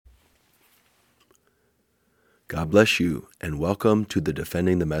God bless you, and welcome to the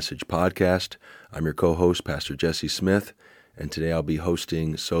Defending the Message podcast. I'm your co-host, Pastor Jesse Smith, and today I'll be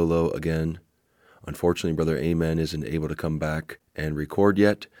hosting solo again. Unfortunately, Brother Amen isn't able to come back and record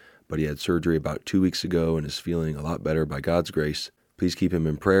yet, but he had surgery about 2 weeks ago and is feeling a lot better by God's grace. Please keep him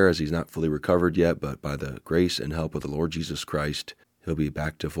in prayer as he's not fully recovered yet, but by the grace and help of the Lord Jesus Christ, he'll be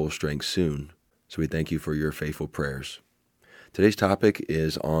back to full strength soon. So we thank you for your faithful prayers. Today's topic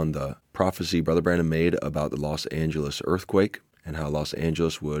is on the prophecy Brother Branham made about the Los Angeles earthquake and how Los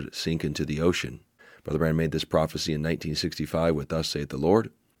Angeles would sink into the ocean. Brother Branham made this prophecy in 1965 with Thus Saith the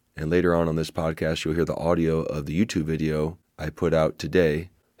Lord. And later on this podcast, you'll hear the audio of the YouTube video I put out today,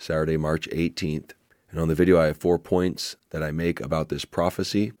 Saturday, March 18th. And on the video, I have 4 points that I make about this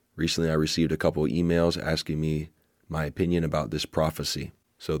prophecy. Recently, I received a couple of emails asking me my opinion about this prophecy.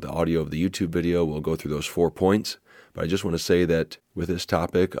 So the audio of the YouTube video will go through those 4 points. But I just want to say that with this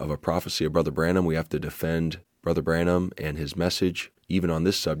topic of a prophecy of Brother Branham, we have to defend Brother Branham and his message, even on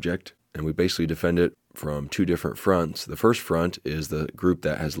this subject. And we basically defend it from 2 different fronts. The first front is the group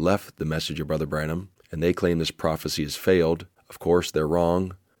that has left the message of Brother Branham, and they claim this prophecy has failed. Of course, they're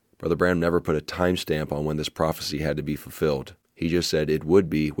wrong. Brother Branham never put a timestamp on when this prophecy had to be fulfilled. He just said it would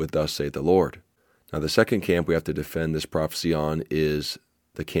be with Thus Saith the Lord. Now, the second camp we have to defend this prophecy on is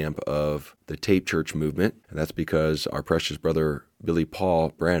the camp of the tape church movement, and that's because our precious brother Billy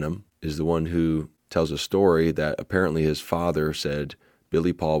Paul Branham is the one who tells a story that apparently his father said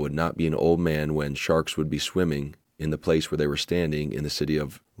Billy Paul would not be an old man when sharks would be swimming in the place where they were standing in the city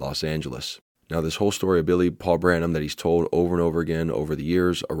of Los Angeles. Now, this whole story of Billy Paul Branham that he's told over and over again over the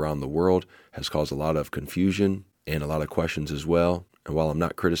years around the world has caused a lot of confusion and a lot of questions as well. And while I'm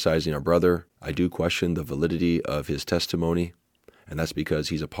not criticizing our brother, I do question the validity of his testimony. And that's because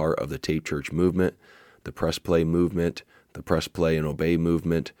he's a part of the tape church movement, the press play movement, the press play and obey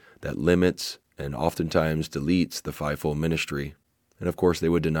movement that limits and oftentimes deletes the fivefold ministry. And of course, they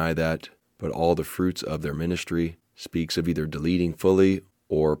would deny that, but all the fruits of their ministry speaks of either deleting fully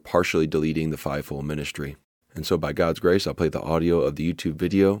or partially deleting the fivefold ministry. And so by God's grace, I'll play the audio of the YouTube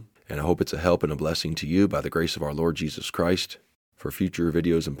video, and I hope it's a help and a blessing to you by the grace of our Lord Jesus Christ. For future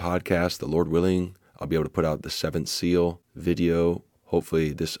videos and podcasts, the Lord willing, I'll be able to put out the 7th seal video,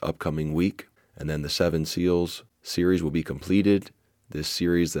 hopefully this upcoming week. And then the 7 seals series will be completed. This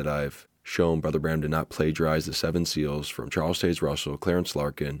series that I've shown Brother Branham did not plagiarize the 7 seals from Charles Taze Russell, Clarence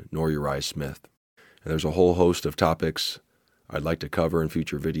Larkin, nor Uriah Smith. And there's a whole host of topics I'd like to cover in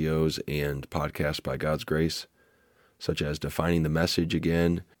future videos and podcasts by God's grace, such as defining the message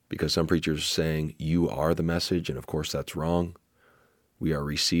again, because some preachers are saying you are the message, and of course that's wrong. We are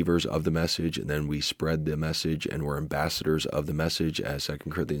receivers of the message, and then we spread the message, and we're ambassadors of the message, as 2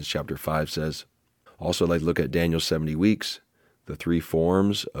 Corinthians chapter 5 says. Also, I'd like to look at Daniel's 70 weeks, the 3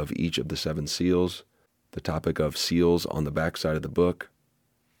 forms of each of the 7 seals, the topic of seals on the backside of the book,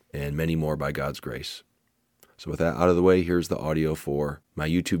 and many more by God's grace. So with that out of the way, here's the audio for my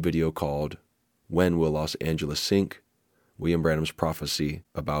YouTube video called When Will Los Angeles Sink? William Branham's Prophecy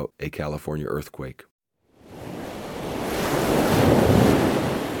About a California Earthquake.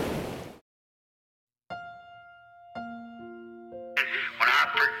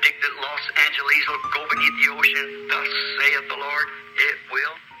 Los Angeles will go beneath the ocean, thus saith the Lord, it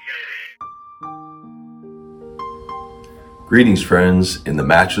will. Greetings, friends, in the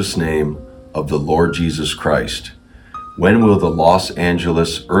matchless name of the Lord Jesus Christ. When will the Los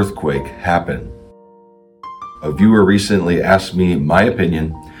Angeles earthquake happen? A viewer recently asked me my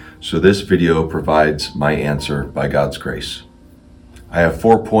opinion, so this video provides my answer by God's grace. I have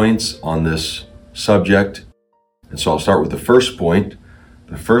 4 points on this subject, and so I'll start with the first point.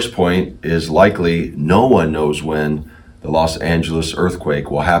 The first point is likely no one knows when the Los Angeles earthquake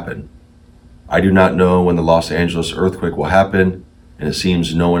will happen. I do not know when the Los Angeles earthquake will happen, and it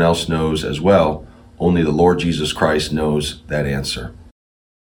seems no one else knows as well. Only the Lord Jesus Christ knows that answer.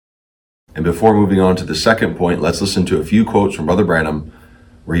 And before moving on to the second point, let's listen to a few quotes from Brother Branham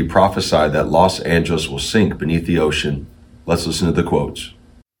where he prophesied that Los Angeles will sink beneath the ocean. Let's listen to the quotes.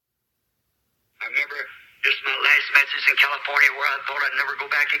 I remember just my last message in California where I thought I'd never go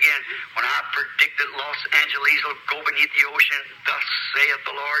back again. When I predicted Los Angeles will go beneath the ocean, thus saith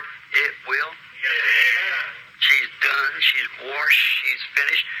the Lord, it will. Yeah. She's done, she's washed, she's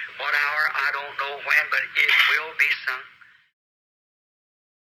finished. What hour, I don't know when, but it will be sunk.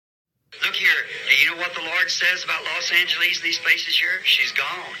 Look here, do you know what the Lord says about Los Angeles and these places here? She's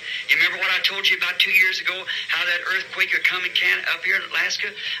gone. You remember what I told you about 2 years ago, how that earthquake would come in Canada, up here in Alaska?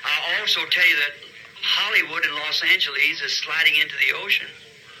 I'll also tell you that Hollywood and Los Angeles is sliding into the ocean.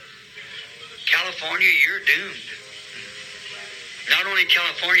 California, you're doomed. not only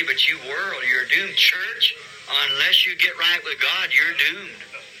California, but you world, you're doomed. Church, unless you get right with God, you're doomed.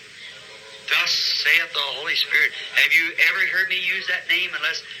 Thus saith the Holy Spirit. Have you ever heard me use that name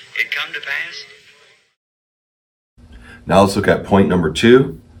unless it come to pass? Now let's look at point number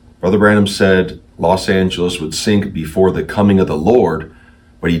 2. Brother Branham said Los Angeles would sink before the coming of the Lord,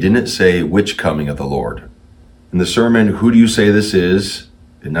 but he didn't say which coming of the Lord. In the sermon, Who Do You Say This Is?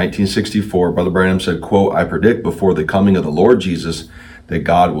 In 1964, Brother Branham said, quote, I predict before the coming of the Lord Jesus that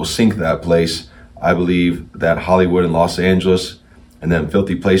God will sink that place. I believe that Hollywood and Los Angeles and them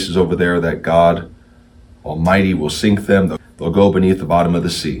filthy places over there, that God Almighty will sink them. They'll go beneath the bottom of the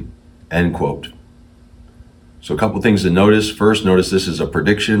sea. End quote. So a couple things to notice. First, notice this is a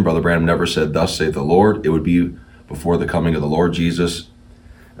prediction. Brother Branham never said, thus saith the Lord. It would be before the coming of the Lord Jesus.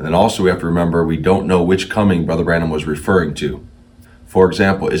 And then also we have to remember we don't know which coming Brother Branham was referring to. For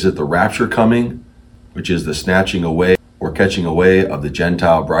example, is it the rapture coming, which is the snatching away or catching away of the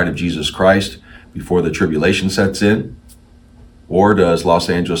Gentile bride of Jesus Christ before the tribulation sets in? Or does Los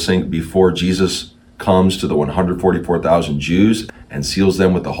Angeles sink before Jesus comes to the 144,000 Jews and seals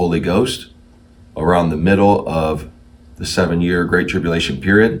them with the Holy Ghost around the middle of the 7-year Great Tribulation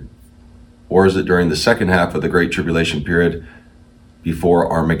period? Or is it during the second half of the Great Tribulation period before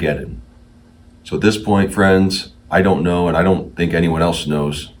Armageddon? So at this point, friends, I don't know, and I don't think anyone else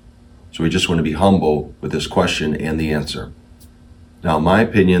knows. So we just want to be humble with this question and the answer. Now, in my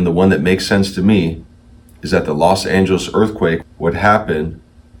opinion, the one that makes sense to me is that the Los Angeles earthquake would happen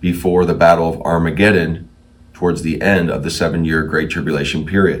before the Battle of Armageddon towards the end of the 7-year Great Tribulation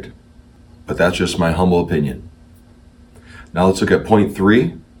period. But that's just my humble opinion. Now let's look at point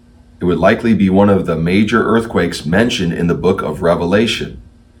 3. It would likely be one of the major earthquakes mentioned in the book of Revelation.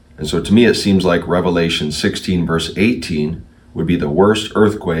 And so to me, it seems like Revelation 16 verse 18 would be the worst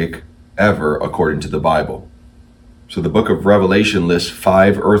earthquake ever according to the Bible. So the book of Revelation lists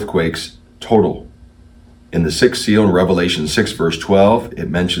 5 earthquakes total. In the 6th seal in Revelation 6 verse 12, it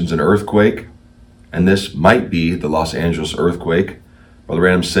mentions an earthquake, and this might be the Los Angeles earthquake. Brother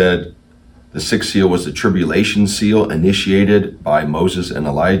Branham said the 6th seal was the tribulation seal initiated by Moses and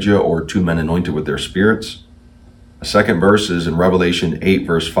Elijah, or 2 men anointed with their spirits. The second verse is in Revelation 8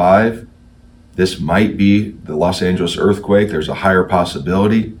 verse 5. This might be the Los Angeles earthquake. There's a higher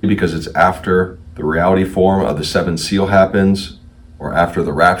possibility because it's after the reality form of the 7th seal happens, or after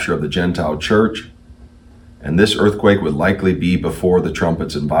the rapture of the Gentile church. And this earthquake would likely be before the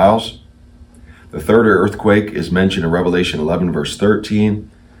trumpets and vials. The third earthquake is mentioned in Revelation 11 verse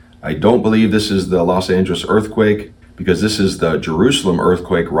 13. I don't believe this is the Los Angeles earthquake because this is the Jerusalem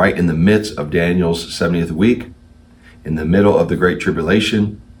earthquake right in the midst of Daniel's 70th week, in the middle of the Great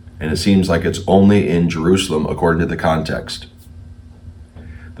Tribulation, and it seems like it's only in Jerusalem according to the context.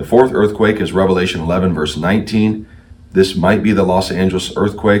 The fourth earthquake is Revelation 11 verse 19. This might be the Los Angeles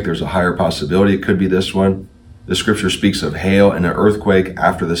earthquake. There's a higher possibility it could be this one. The scripture speaks of hail and an earthquake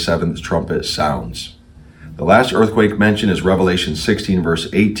after the 7th trumpet sounds. The last earthquake mentioned is Revelation 16 verse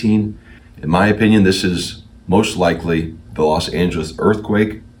 18. In my opinion, this is most likely the Los Angeles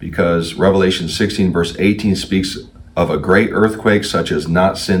earthquake because Revelation 16 verse 18 speaks of a great earthquake such as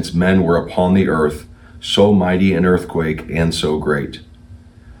not since men were upon the earth, so mighty an earthquake and so great.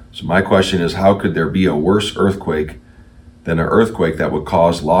 So my question is, how could there be a worse earthquake than an earthquake that would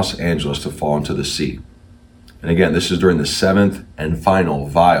cause Los Angeles to fall into the sea? And again, this is during the 7th and final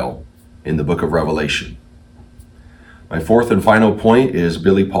vial in the book of Revelation. My fourth and final point is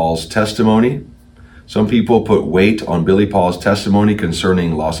Billy Paul's testimony. Some people put weight on Billy Paul's testimony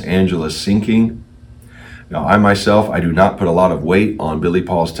concerning Los Angeles sinking. Now, I do not put a lot of weight on Billy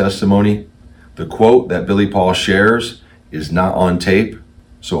Paul's testimony. The quote that Billy Paul shares is not on tape,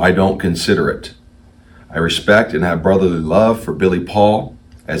 so I don't consider it. I respect and have brotherly love for Billy Paul,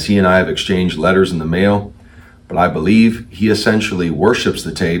 as he and I have exchanged letters in the mail, but I believe he essentially worships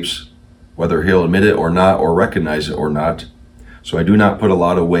the tapes, whether he'll admit it or not, or recognize it or not, so I do not put a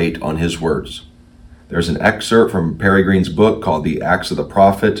lot of weight on his words. There's an excerpt from Perry Green's book called The Acts of the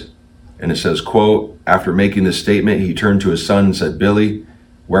Prophet, and it says, quote, after making this statement, he turned to his son and said, Billy,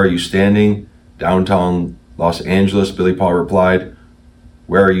 where are you standing? Downtown Los Angeles, Billy Paul replied.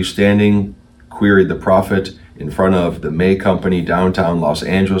 Where are you standing? Queried the prophet. In front of the May Company, downtown Los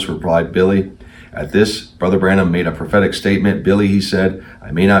Angeles, replied Billy. At this, Brother Branham made a prophetic statement. Billy, he said,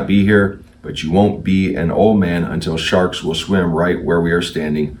 I may not be here, but you won't be an old man until sharks will swim right where we are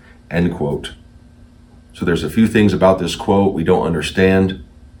standing, end quote. So there's a few things about this quote we don't understand.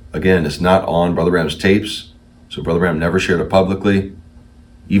 Again, it's not on Brother Branham's tapes, so Brother Branham never shared it publicly.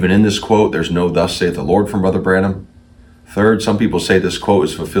 Even in this quote, there's no thus saith the Lord from Brother Branham. Third, some people say this quote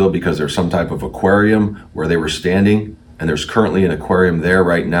is fulfilled because there's some type of aquarium where they were standing, and there's currently an aquarium there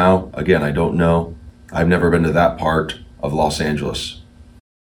right now. Again, I don't know. I've never been to that part of Los Angeles.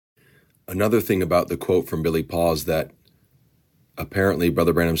 Another thing about the quote from Billy Paul is that apparently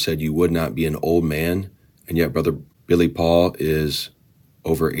Brother Branham said you would not be an old man, and yet Brother Billy Paul is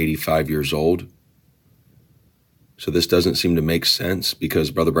over 85 years old. So this doesn't seem to make sense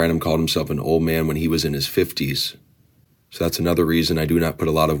because Brother Branham called himself an old man when he was in his 50s. So that's another reason I do not put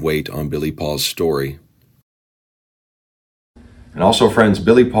a lot of weight on Billy Paul's story. And also, friends,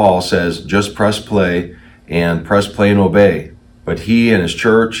 Billy Paul says just press play and obey. But he and his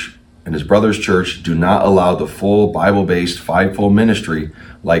church and his brother's church do not allow the full Bible-based fivefold ministry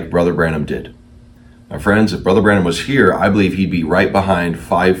like Brother Branham did. My friends, if Brother Branham was here, I believe he'd be right behind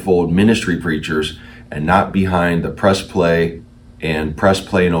fivefold ministry preachers and not behind the press play and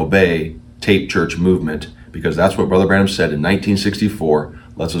obey tape church movement, because that's what Brother Branham said in 1964.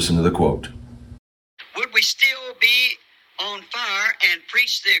 Let's listen to the quote. Would we still be on fire and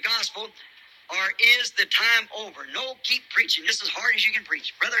preach the gospel, or is the time over? No, keep preaching just as hard as you can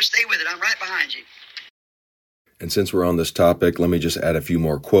preach. Brother, stay with it. I'm right behind you. And since we're on this topic, let me just add a few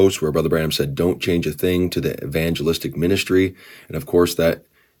more quotes where Brother Branham said, don't change a thing to the evangelistic ministry. And of course, that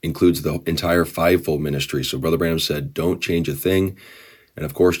includes the entire fivefold ministry. So Brother Branham said, don't change a thing. And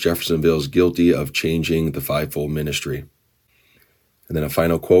of course, Jeffersonville is guilty of changing the fivefold ministry. And then a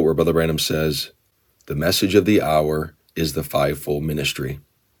final quote where Brother Branham says, the message of the hour is the fivefold ministry.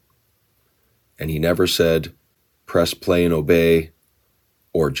 And he never said, press play and obey,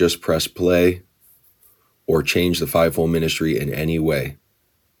 or just press play, or change the fivefold ministry in any way.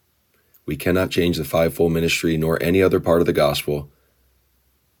 We cannot change the fivefold ministry nor any other part of the gospel,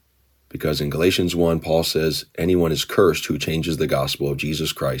 because in Galatians 1, Paul says, anyone is cursed who changes the gospel of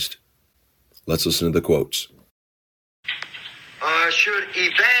Jesus Christ. Let's listen to the quotes. Should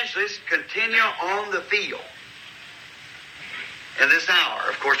evangelists continue on the field in this hour?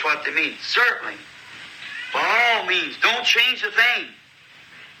 Of course, what they mean. Certainly. By all means, don't change a thing.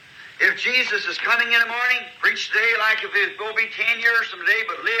 If Jesus is coming in the morning, preach today like if it's going to be 10 years from today,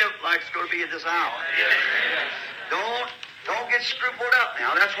 but live like it's going to be at this hour. Yes. Don't get scrupled up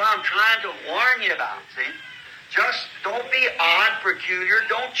now. That's what I'm trying to warn you about, see? Just don't be odd, peculiar.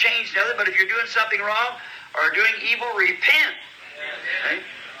 Don't change nothing. But if you're doing something wrong or doing evil, repent. Okay?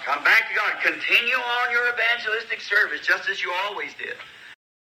 Come back to God. Continue on your evangelistic service just as you always did.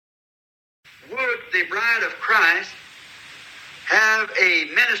 Would the bride of Christ have a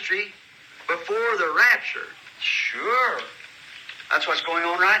ministry before the rapture? Sure. That's what's going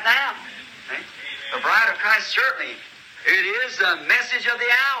on right now. Okay? The bride of Christ, certainly. It is the message of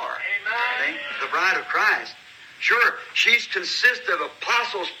the hour. Amen. The bride of Christ. Sure, she's consist of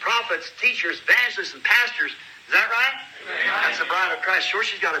apostles, prophets, teachers, evangelists, and pastors. Is that right? Amen. That's the bride of Christ. Sure,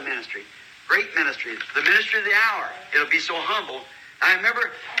 she's got a ministry. Great ministry. The ministry of the hour. It'll be so humble. I remember,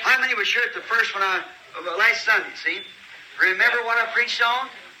 how many was here at the first one last Sunday, see? Remember what I preached on?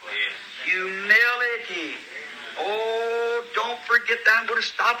 Yes. Humility. Oh, don't forget that. I'm going to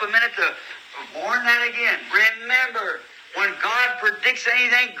stop a minute to warn that again. Remember, when God predicts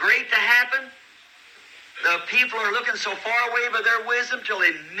anything great to happen, the people are looking so far away by their wisdom till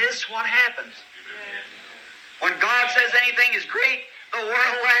they miss what happens. When God says anything is great, the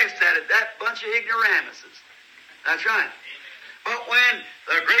world laughs at it. That bunch of ignoramuses. That's right. But when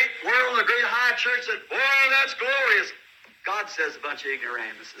the great world, the great high church said, boy, that's glorious, God says a bunch of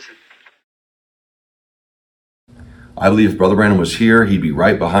ignoramuses. I believe if Brother Branham was here, he'd be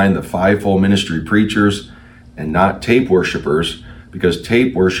right behind the fivefold ministry preachers and not tape worshipers, because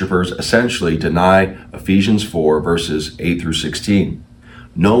tape worshipers essentially deny Ephesians 4, verses 8 through 16.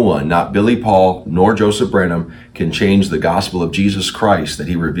 No one, not Billy Paul nor Joseph Branham, can change the gospel of Jesus Christ that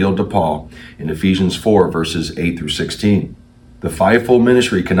he revealed to Paul in Ephesians 4, verses 8 through 16. The fivefold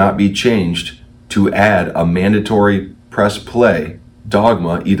ministry cannot be changed to add a mandatory press play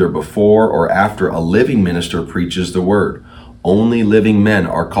dogma either before or after a living minister preaches the word. Only living men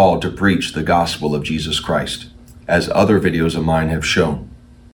are called to preach the gospel of Jesus Christ, as other videos of mine have shown.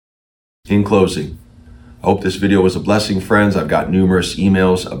 In closing, I hope this video was a blessing, friends. I've got numerous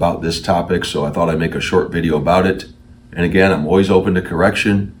emails about this topic, so I thought I'd make a short video about it. And again, I'm always open to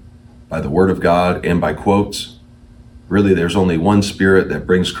correction by the Word of God and by quotes. Really, there's only one spirit that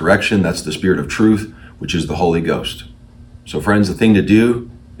brings correction. That's the Spirit of truth, which is the Holy Ghost. So friends, the thing to do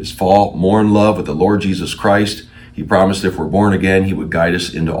is fall more in love with the Lord Jesus Christ. He promised if we're born again, he would guide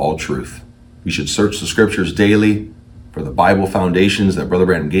us into all truth. We should search the scriptures daily for the Bible foundations that Brother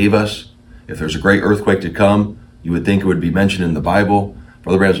Branham gave us. If there's a great earthquake to come, you would think it would be mentioned in the Bible.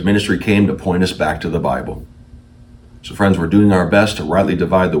 Brother Branham's ministry came to point us back to the Bible. So friends, we're doing our best to rightly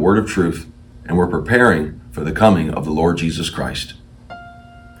divide the word of truth, and we're preparing for the coming of the Lord Jesus Christ.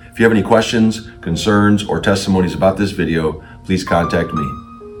 If you have any questions, concerns, or testimonies about this video, please contact me.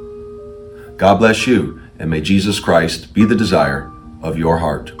 God bless you, and may Jesus Christ be the desire of your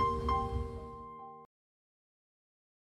heart.